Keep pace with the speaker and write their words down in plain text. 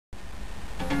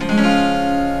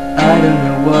I don't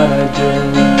know what I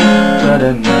did, but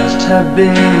I must have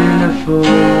been a fool.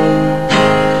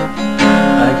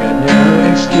 I got no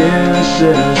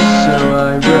excuses, so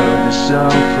I wrote this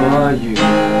song for you.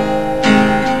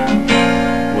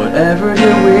 Whatever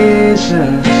the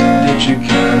reasons that you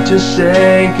come to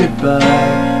say goodbye,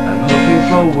 I'm hoping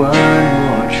for one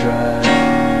more try.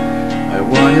 I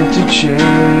wanted to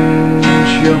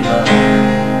change your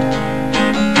mind,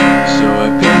 so I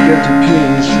pick up the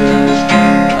pieces,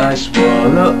 I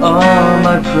swallow all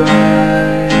my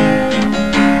pride.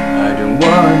 I don't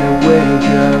wanna wake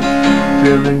up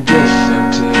feeling this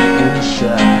empty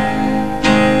inside.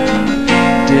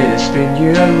 Did I spin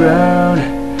you around?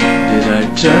 Did I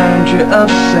turn you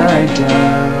upside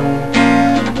down?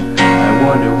 I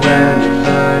wonder when you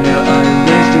find out I'm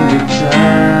wasting your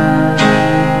time.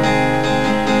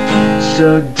 So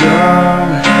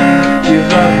don't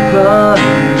give up on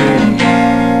me.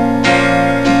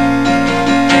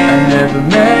 I never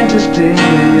meant to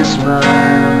steal your smile,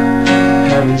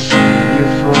 haven't seen you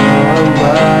for a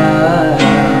while.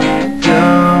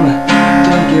 Don't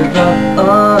give up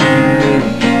on me.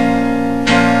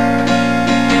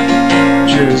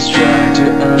 Just try to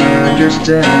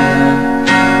understand,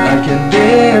 I can be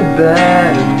a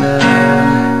better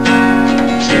man.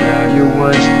 Tell you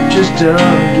once, just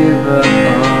don't give up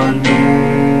on me.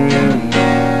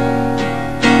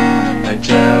 I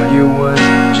tell you once,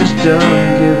 just don't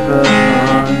give up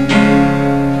on me.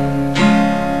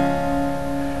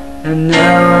 And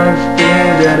now I feel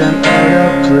that I'm out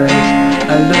of place.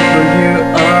 I look for you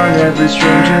on every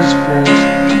stranger's face,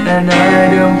 and I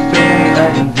don't think I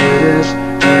can do this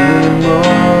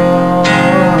anymore.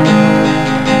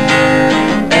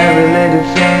 Every little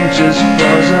thing just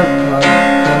falls apart.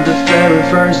 From the very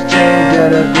first day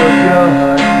that I broke your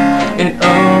heart, it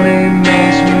only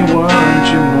makes me want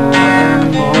you more and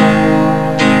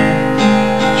more,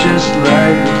 just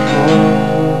like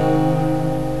before.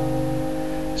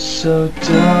 So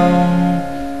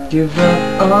don't give up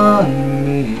on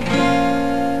me.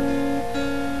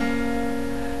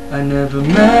 I never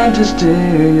meant to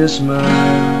steal your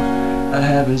smile, I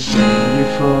haven't seen you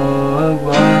for a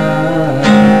while.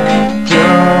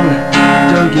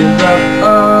 Don't give up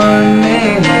on me.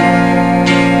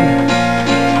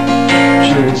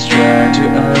 Just try to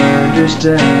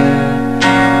understand,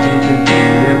 you can be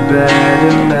a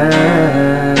better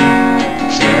man.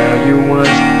 Tell you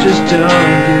once, just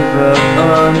don't give up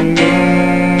on me.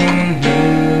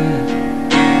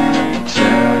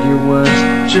 Tell you once,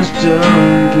 just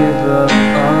don't give up